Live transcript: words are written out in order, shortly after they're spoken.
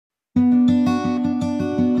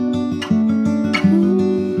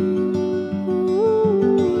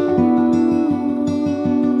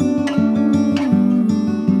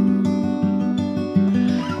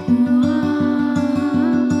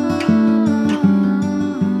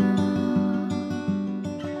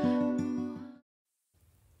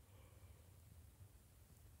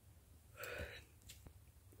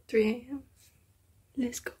3 AM.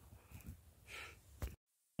 Let's go.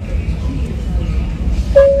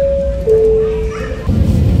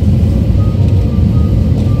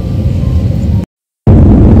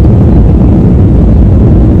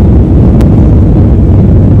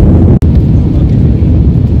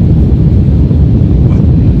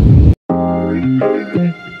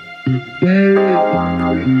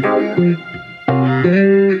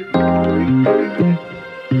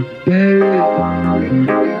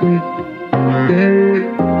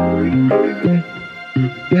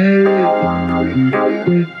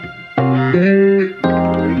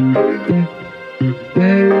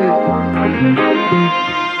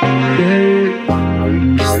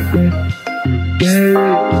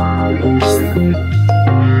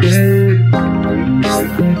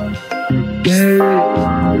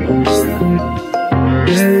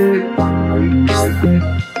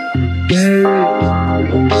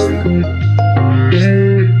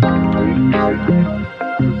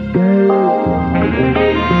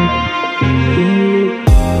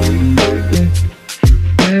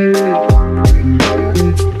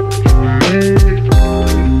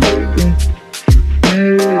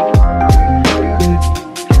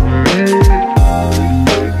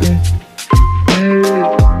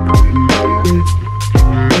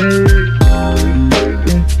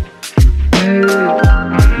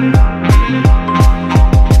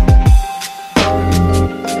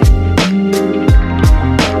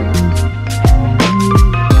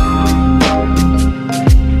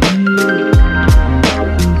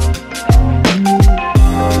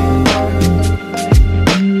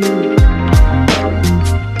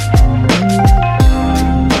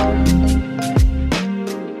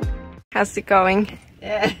 How's it going?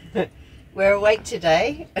 Yeah, we're awake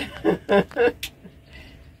today.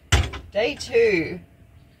 Day 2.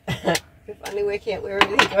 We're finally working out where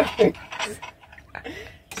everything goes.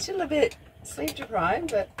 Still a bit sleep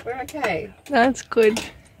deprived, but we're okay. That's good.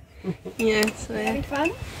 Yes. Having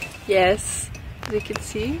fun? Yes. As you can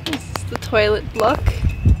see, this is the toilet block,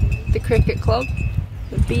 the cricket club,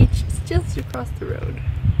 the beach is just across the road.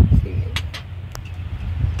 See?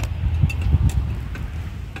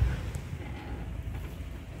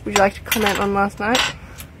 Would you like to comment on last night?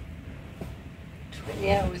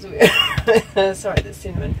 20 hours. Sorry, the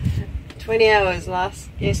cinnamon. 20 hours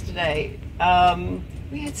yesterday.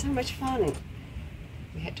 We had so much fun.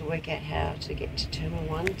 We had to work out how to get to Terminal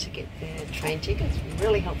 1 to get their train tickets.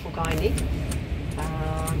 Really helpful guy, Nick.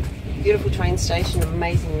 Beautiful train station,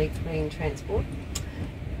 amazingly clean transport.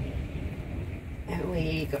 And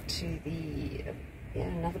we got to the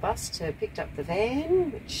another bus to pick up the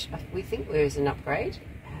van, which we think was an upgrade.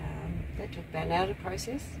 That took about an hour to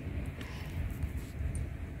process.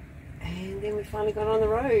 And then we finally got on the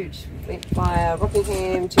road. Went via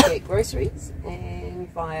Rockingham to get groceries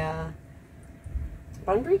and via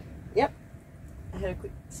Bunbury. Yep. I had a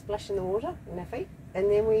quick splash in the water in our feet.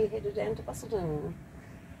 And then we headed down to Busselton.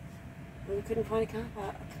 We couldn't find a car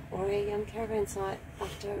park or a caravan site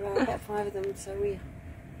after about 5 of them, so we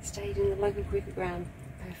stayed in the local cricket ground.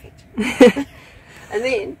 Perfect. And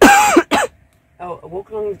then a walk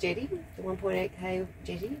along the jetty, the 1.8k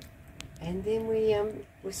jetty, and then we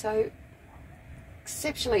were so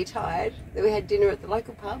exceptionally tired that we had dinner at the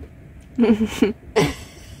local pub. We're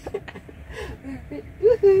a bit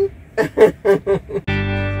woohoo.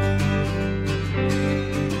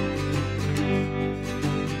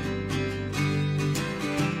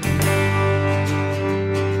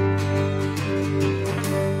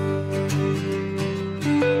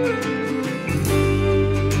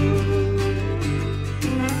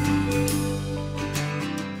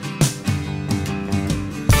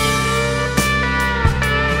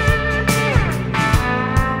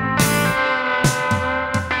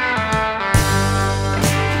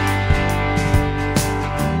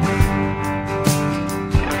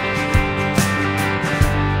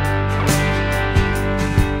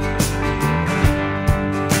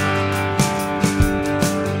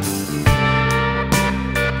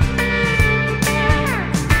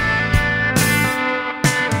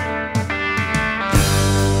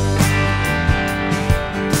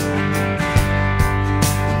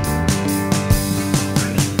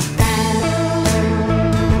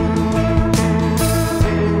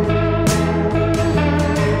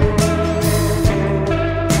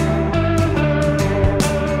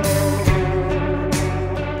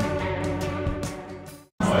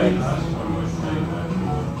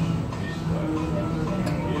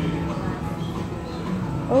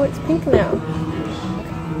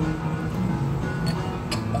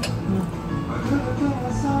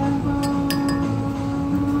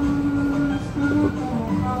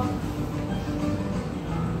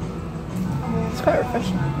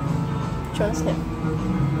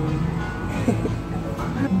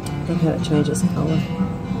 love how it changes colour.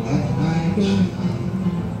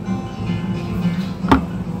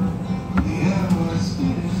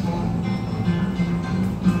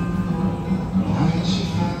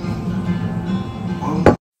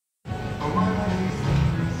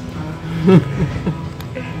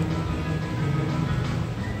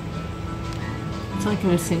 It's like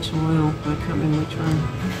an essential oil, but I can't remember which one.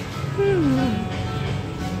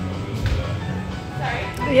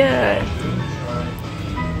 Yeah.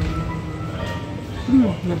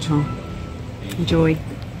 Not sure. Enjoy.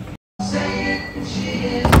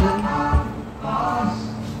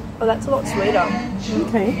 Oh, that's a lot sweeter.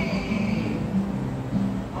 Okay.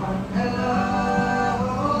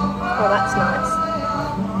 Oh, that's nice.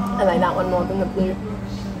 I like that one more than the blue.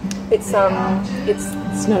 It's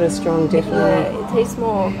It's not as strong, definitely. yeah, it tastes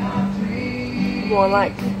more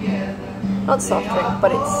like, not soft drink,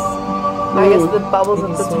 but it's, I guess the bubbles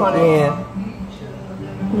of the tonic. Yeah.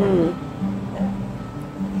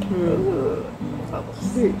 Ooh,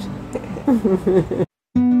 bubbles.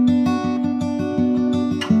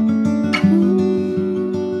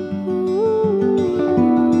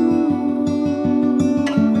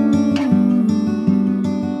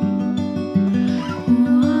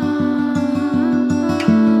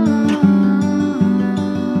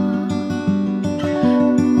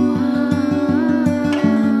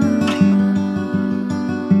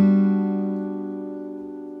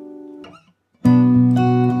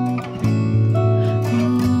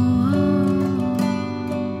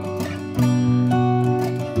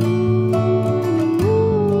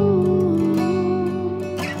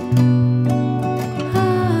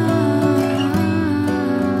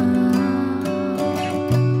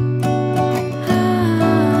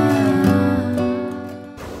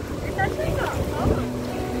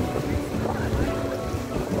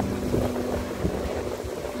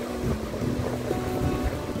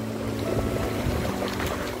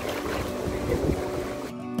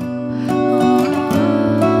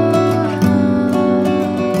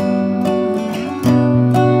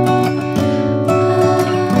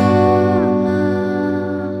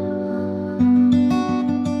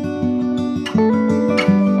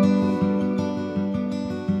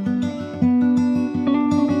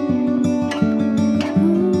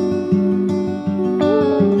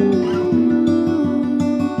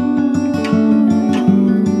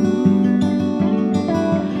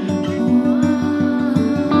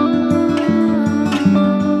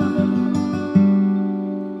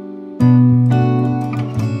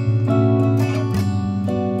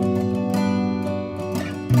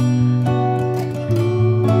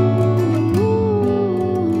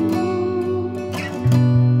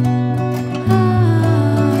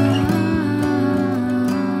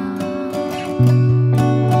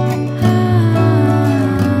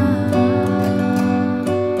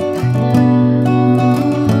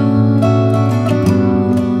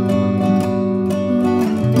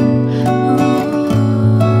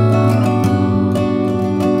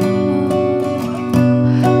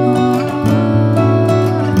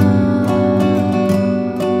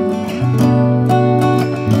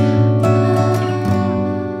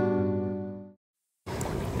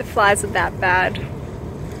 Flies are that bad.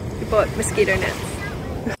 We bought mosquito nets.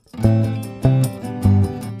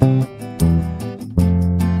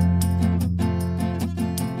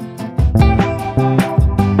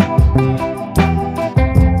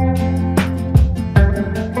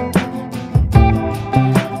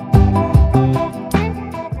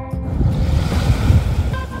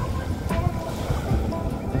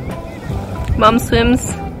 Mum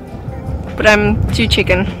swims, but I'm too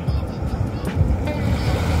chicken.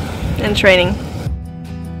 And training.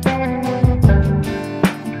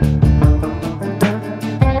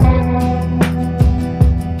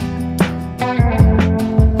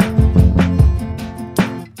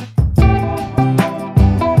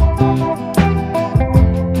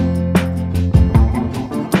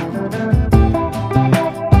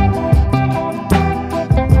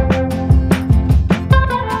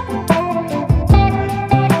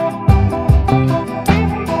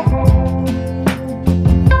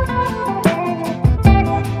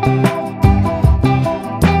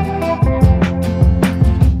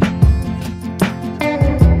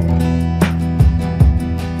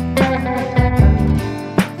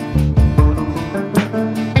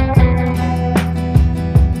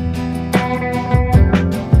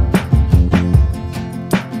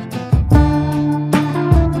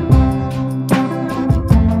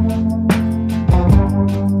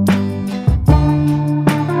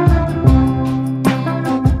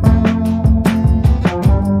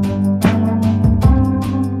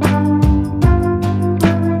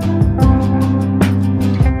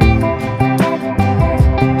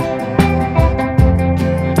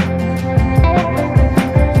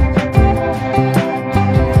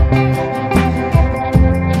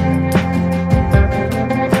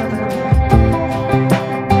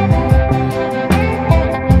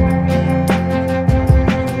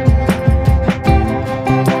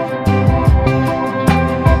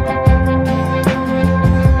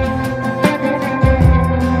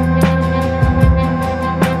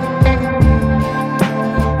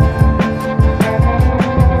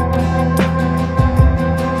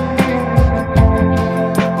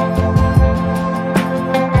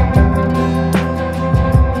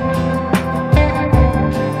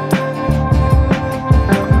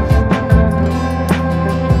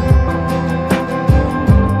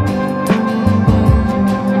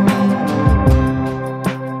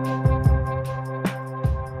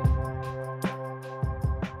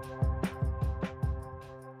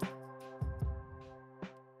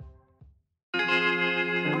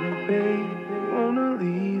 babe, wanna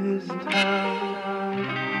leave this town.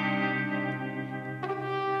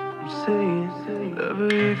 I'm saying,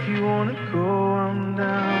 lover, if you wanna go, I'm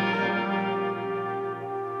down.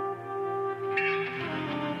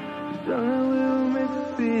 'Cause darling, we'll make a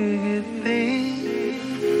bigger thing.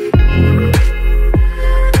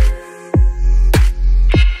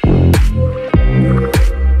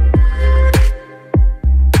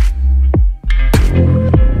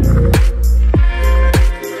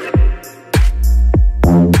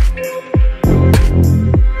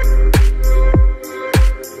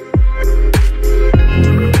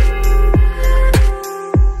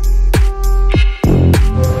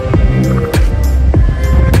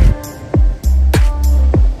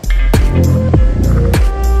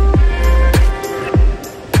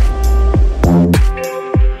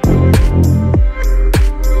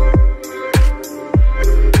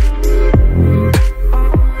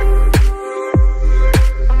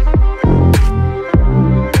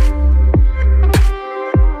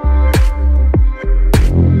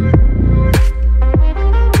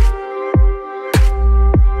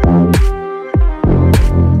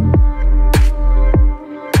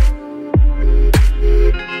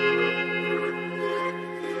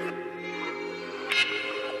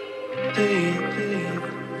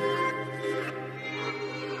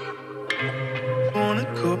 Wanna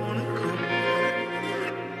go.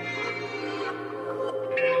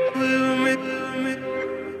 We'll make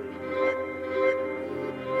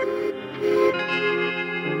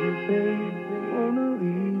wanna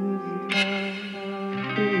leave this town.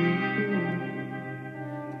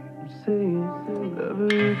 I'm saying,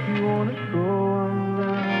 lover, if you wanna go, I'm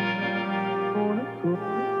down. Wanna go.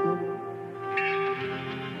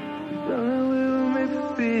 Darling, we'll make a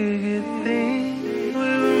bigger thing.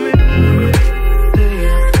 We'll make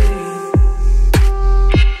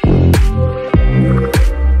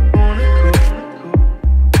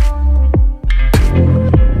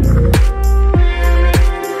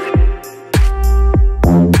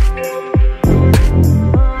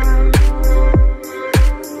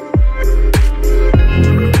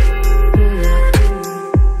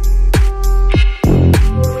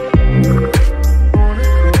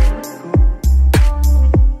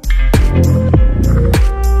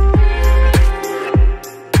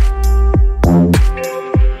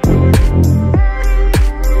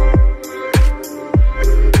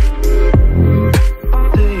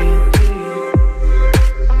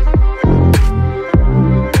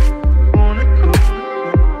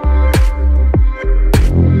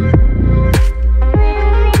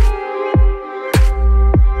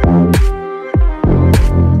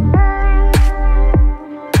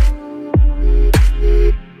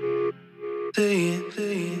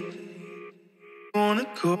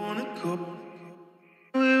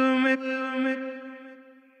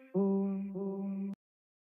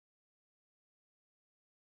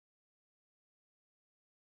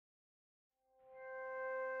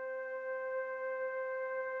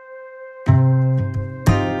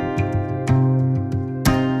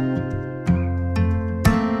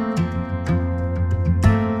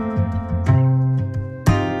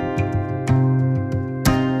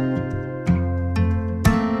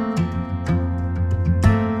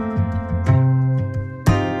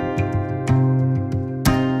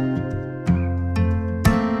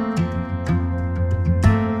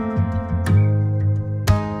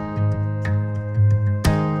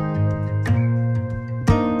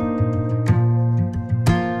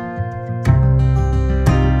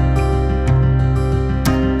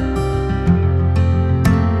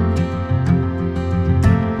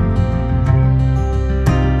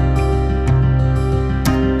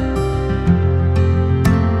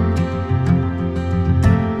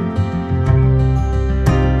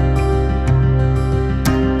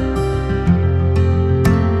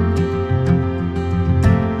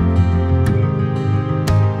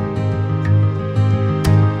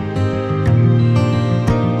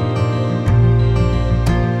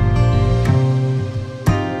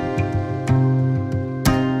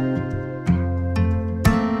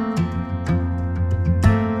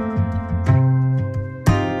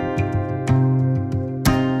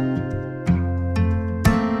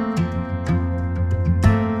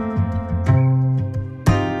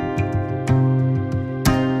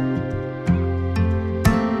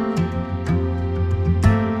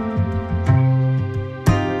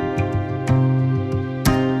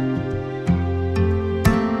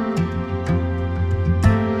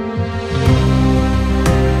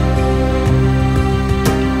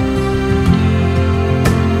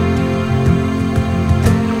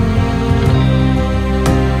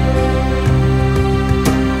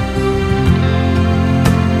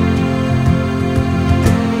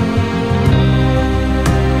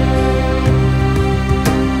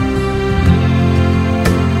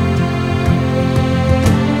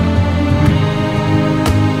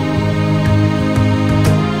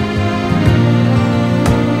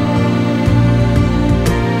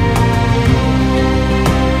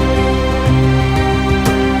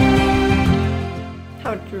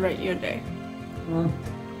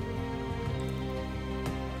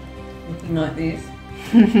looking like this.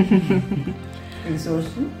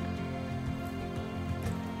 Exhaustion.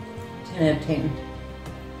 10 out of 10.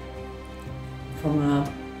 From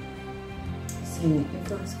seeing the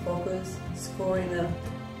influence boggers, scoring the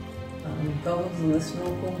goggles and the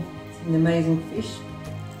snorkel, seeing the amazing fish,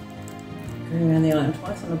 going around the island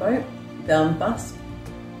twice on a boat, bus.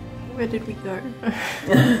 Where did we go?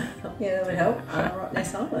 Yeah, that would help.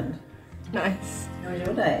 Rottnest Island. Nice. How was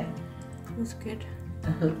your day? It was good.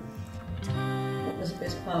 What was the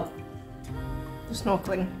best part? The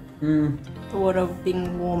snorkeling. Mm. The water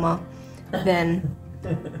being warmer than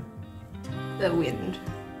the wind.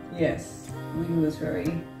 Yes, wind was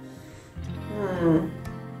very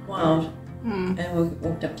wild. Mm. And we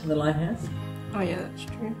walked up to the lighthouse. Oh yeah, that's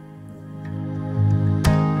true.